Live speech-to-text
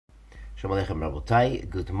Shalom Aleichem Rabotai,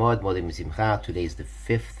 Good Mod, Modim Simcha. Today is the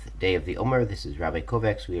 5th day of the Omer. This is Rabbi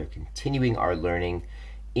Kovacs. We are continuing our learning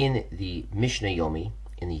in the Mishnah Yomi,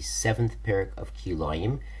 in the 7th parak of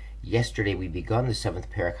Kilayim. Yesterday we begun the 7th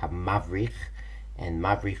parak HaMavrich, and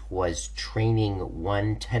Mavrich was training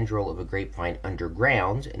one tendril of a grapevine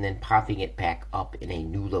underground and then popping it back up in a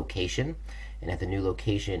new location. And at the new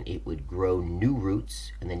location it would grow new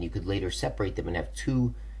roots, and then you could later separate them and have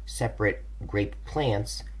two separate grape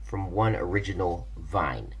plants from one original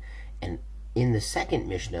vine. And in the second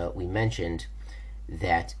Mishnah, we mentioned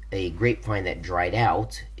that a grapevine that dried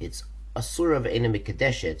out, it's a sort of Eina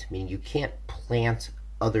Mikadeshet, meaning you can't plant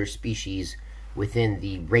other species within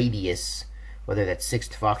the radius, whether that's 6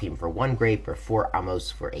 tefachim for one grape or 4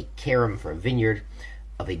 amos for a kerem, for a vineyard,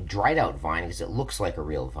 of a dried out vine, because it looks like a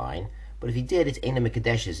real vine. But if you did, it's Eina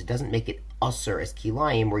Mikadeshet. It doesn't make it usser as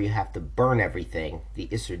kilayim, where you have to burn everything, the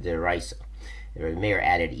Isser Deraisa. The Meir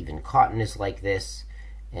added even cotton is like this,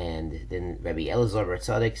 and then Rabbi Elazar Bar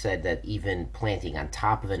Tzadok said that even planting on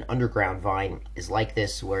top of an underground vine is like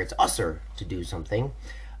this, where it's usser to do something,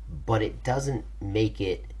 but it doesn't make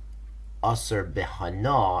it usser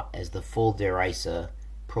behana as the full deraisa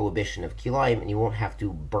prohibition of kilayim, and you won't have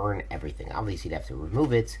to burn everything. Obviously, you'd have to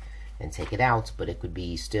remove it and take it out, but it could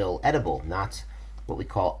be still edible, not what we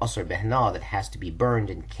call usser behana, that has to be burned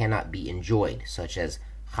and cannot be enjoyed, such as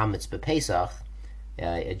chametz b'Pesach.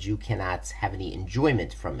 A Jew cannot have any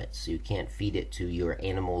enjoyment from it, so you can't feed it to your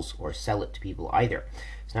animals or sell it to people either.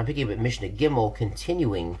 So now picking up at Mishnah Gimel,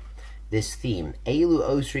 continuing this theme. Eilu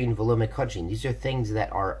osrin v'lo mekadshin. These are things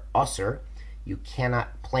that are usser. You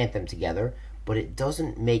cannot plant them together, but it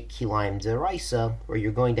doesn't make kilayim deraisa, where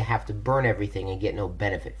you're going to have to burn everything and get no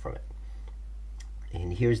benefit from it.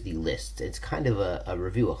 And here's the list. It's kind of a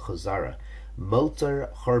review, a chazara. Motor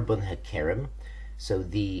charbon hakerem. So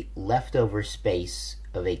the leftover space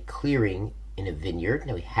of a clearing in a vineyard.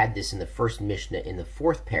 Now we had this in the first Mishnah in the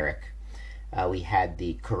 4th parak. We had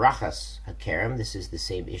the karachas hakerem. This is the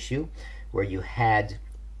same issue, where you had,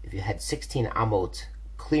 if you had 16 amot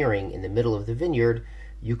clearing in the middle of the vineyard,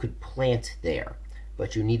 you could plant there,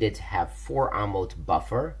 but you needed to have 4 amot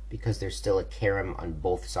buffer because there's still a kerem on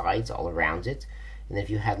both sides, all around it. And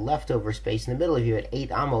if you had leftover space in the middle, if you had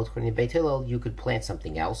 8 amot, according to Beit Hillel, you could plant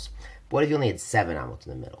something else. But what if you only had 7 amot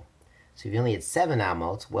in the middle? So if you only had 7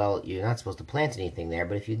 amot, well, you're not supposed to plant anything there.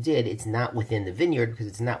 But if you did, it's not within the vineyard, because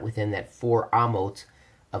it's not within that 4 amot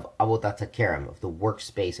of avodat hakerem, of the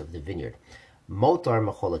workspace of the vineyard. Motar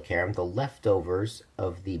mechol hakerem, the leftovers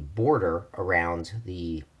of the border around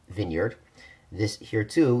the vineyard. This here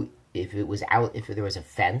too, if it was out, if there was a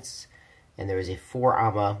fence and there was a 4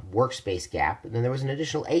 amma workspace gap, and then there was an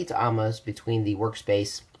additional 8 ammas between the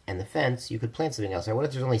workspace and the fence, you could plant something else. What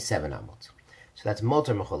if there's only 7 amot? So that's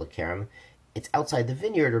motar mechol hakerem. It's outside the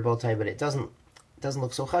vineyard or botai, but it doesn't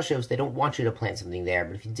look so chashuv. So they don't want you to plant something there.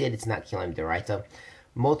 But if you did, it's not kilayim deraita.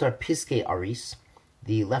 Motar piske aris,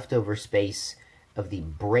 the leftover space of the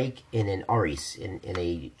break in an aris, in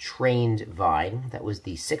a trained vine. That was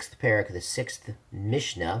the 6th parak, the 6th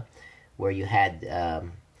Mishnah, where you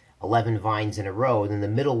had 11 vines in a row, and then the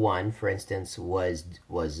middle one, for instance,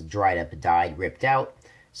 was dried up, died, ripped out.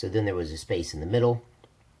 So then there was a space in the middle.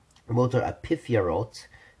 Motor apifyarot,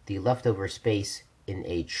 the leftover space in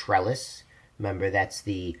a trellis. Remember, that's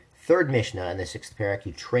the 3rd Mishnah in the 6th parak.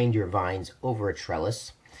 You trained your vines over a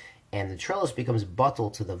trellis, and the trellis becomes bottle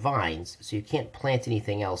to the vines, so you can't plant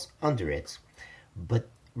anything else under it. But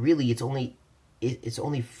really, it's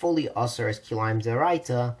only fully usher as kilayim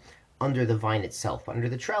deraita under the vine itself. Under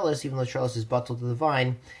the trellis, even though the trellis is bottle to the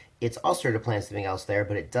vine, it's usher to plant something else there,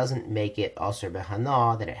 but it doesn't make it usher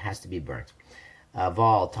behana, that it has to be burnt.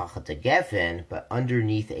 Aval tachat gefen, but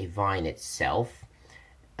underneath a vine itself,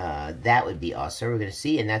 that would be usher. We're going to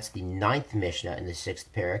see, and that's the 9th Mishnah in the 6th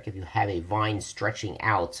parak. If you have a vine stretching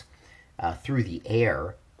out through the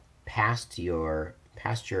air past your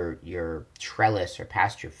trellis or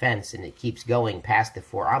past your fence, and it keeps going past the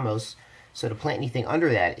 4 amos, so to plant anything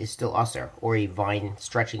under that is still usher, or a vine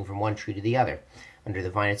stretching from one tree to the other. Under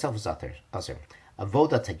the vine itself is usher.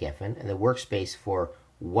 Avodat hagefen, and the workspace for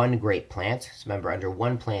one grape plant. So remember, under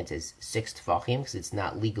one plant is 6 tefachim, because it's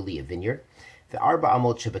not legally a vineyard. The arba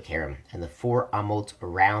amot shebakerem, and the 4 amot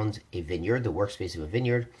around a vineyard, the workspace of a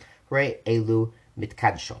vineyard. Re elu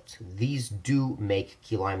mitkadshot. These do make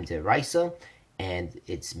kilayim deraisa, and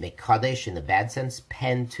it's mekadesh in the bad sense.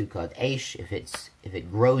 Pen to kadesh. If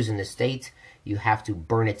it grows in the state, you have to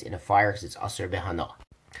burn it in a fire because it's aser behana.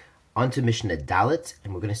 Onto Mishnah Dalet,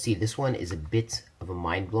 and we're going to see this one is a bit of a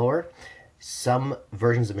mind blower. Some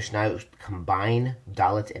versions of Mishnah combine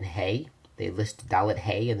Dalet and Hay. They list Dalet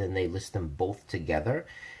Hay, and then they list them both together.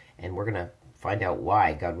 and we're going to find out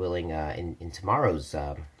why, God willing, in tomorrow's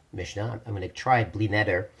Mishnah. I'm going to try Bli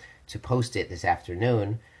Neder to post it this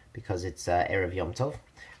afternoon because it's Erev Yom Tov.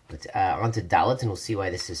 But on to Dalet, and we'll see why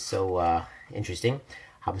this is so interesting.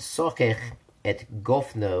 Hamsochech et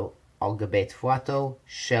gofno al gabe tfuato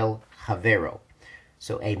shel havero.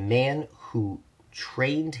 So a man who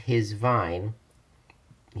trained his vine,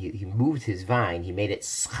 he moved his vine, he made it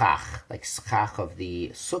schach, like schach of the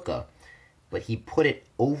sukkah, but he put it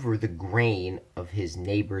over the grain of his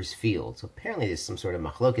neighbor's field. So apparently there's some sort of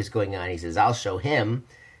machlokas going on. He says, I'll show him,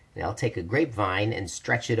 and I'll take a grapevine and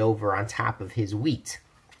stretch it over on top of his wheat.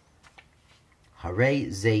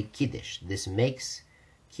 Hare ze kiddush. This makes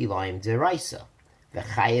kilayim deraisa.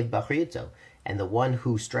 V'chayev b'achriyuto. And the one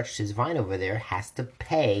who stretched his vine over there has to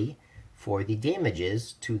pay for the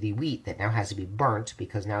damages to the wheat that now has to be burnt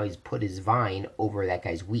because now he's put his vine over that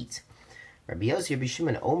guy's wheat. Rabbi Yossi, Rabbi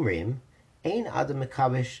Shimon omrim, ein adam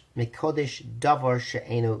mikodesh davar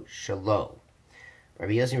she'enu shelo.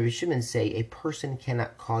 Rabbi Yossi and Rabbi Shimon say a person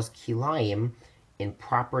cannot cause kilayim in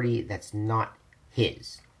property that's not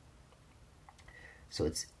his. So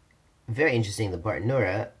it's very interesting. The Bartan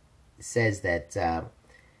Nura says that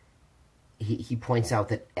he points out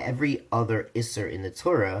that every other Isser in the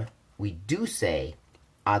Torah, we do say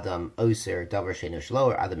Adam Oser Davar She'enu Shelo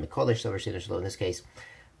or Adam Mikodesh Davar She'enu Shelo in this case.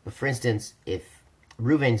 But for instance, if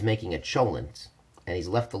Reuven's making a cholent and he's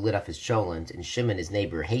left the lid off his cholent and Shimon, his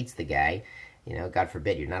neighbor, hates the guy, God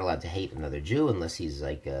forbid, you're not allowed to hate another Jew unless he's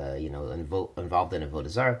like, involved in avodah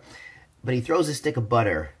zarah. But he throws a stick of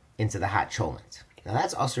butter into the hot cholent. Now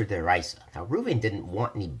that's Asur Deraisa. Now Reuven didn't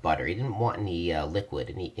want any butter. He didn't want any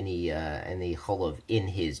liquid, any cholov in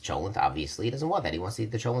his cholent. Obviously, he doesn't want that. He wants to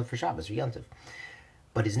eat the cholent for Shabbos or Yom Tov.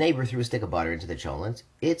 But his neighbor threw a stick of butter into the cholent.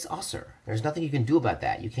 It's Asur. There's nothing you can do about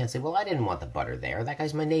that. You can't say, well, I didn't want the butter there. That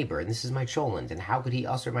guy's my neighbor, and this is my cholent, and how could he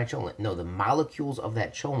Asur my cholent? No, the molecules of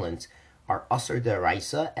that cholent are Asur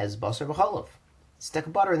Deraisa as Basar B'cholov. Stick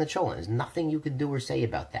of butter in the cholent. There's nothing you can do or say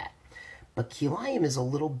about that. But Kilayim is a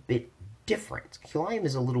little bit different. Kilayim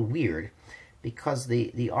is a little weird because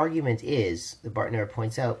the argument is, the Bartan Nura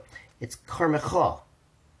points out, it's karmecha.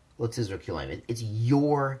 Kilayim. It's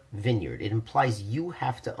your vineyard. It implies you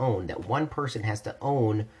have to own, that one person has to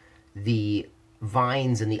own the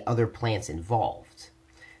vines and the other plants involved.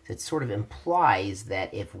 So it sort of implies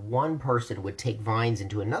that if one person would take vines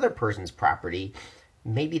into another person's property,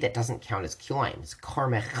 maybe that doesn't count as kilayim. It's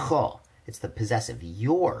karmecha. It's the possessive,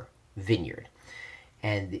 your vineyard.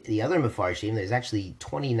 And the other Mefarshim, there's actually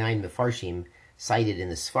 29 Mefarshim cited in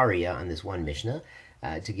the Sfaria on this one Mishnah,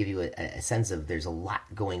 to give you a sense of there's a lot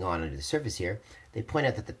going on under the surface here. They point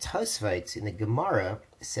out that the Tosfos in the Gemara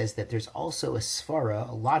says that there's also a Sfara,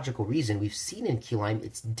 a logical reason. We've seen in Kilayim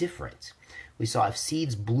it's different. We saw if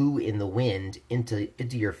seeds blew in the wind into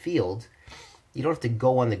your field, you don't have to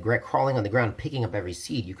go on crawling on the ground picking up every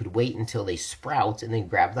seed. You could wait until they sprout and then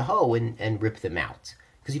grab the hoe and rip them out,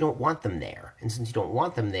 because you don't want them there. And since you don't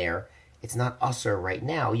want them there, it's not usher right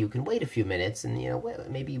now. You can wait a few minutes and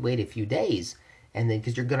maybe wait a few days, and then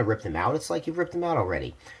because you're going to rip them out, it's like you've ripped them out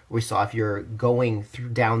already. We saw if you're going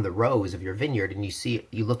down the rows of your vineyard and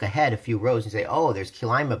you look ahead a few rows and say, oh, there's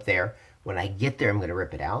kilayim up there. When I get there, I'm going to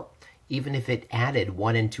rip it out. Even if it added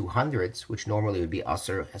 1 200ths, which normally would be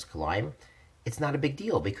usher as kilayim, it's not a big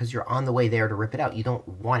deal because you're on the way there to rip it out. You don't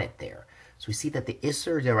want it there. So we see that the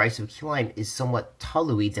Isser Deraisa of Kilayim is somewhat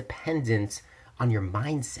talui, dependent on your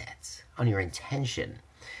mindset, on your intention.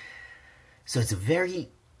 So it's a very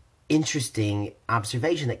interesting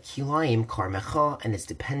observation that Kilayim, Karmecha, and its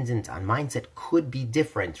dependent on mindset could be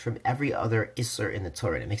different from every other Isser in the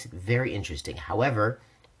Torah. And it makes it very interesting. However,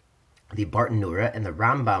 the Bartan Nura and the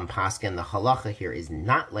Rambam Pascha and the Halacha here is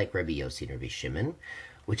not like Rabbi Yossi and Rabbi Shimon,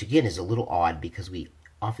 which again is a little odd because we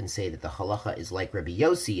often say that the halacha is like Rabbi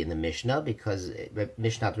Yossi in the Mishnah because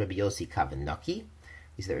Mishnah Rabbi Yossi Kavanaki.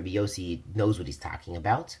 We say that Rabbi Yossi knows what he's talking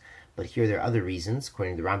about. But here there are other reasons,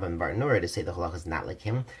 according to the Rambam and Bartan Nura, to say the halacha is not like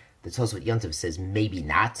him. The Tosfot Yom Tov says maybe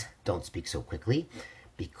not, don't speak so quickly,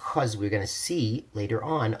 because we're going to see later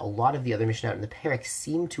on a lot of the other Mishnah in the Perek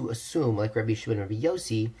seem to assume, like Rabbi Shimon and Rabbi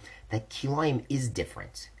Yossi, that Kilayim is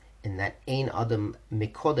different, and that Ein Adam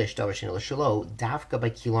Mikodesh Davar She'enu Shelo Dafka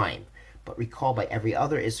by Kilayim. But recall, by every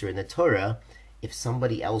other Isser in the Torah, if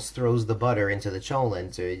somebody else throws the butter into the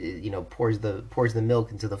cholent or pours the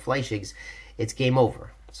milk into the fleishigs, it's game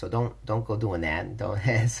over. So don't go doing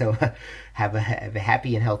that. So have a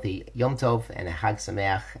happy and healthy Yom Tov and a Hag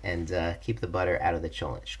Sameach, and keep the butter out of the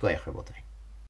cholent. Shkoyach Rabotai.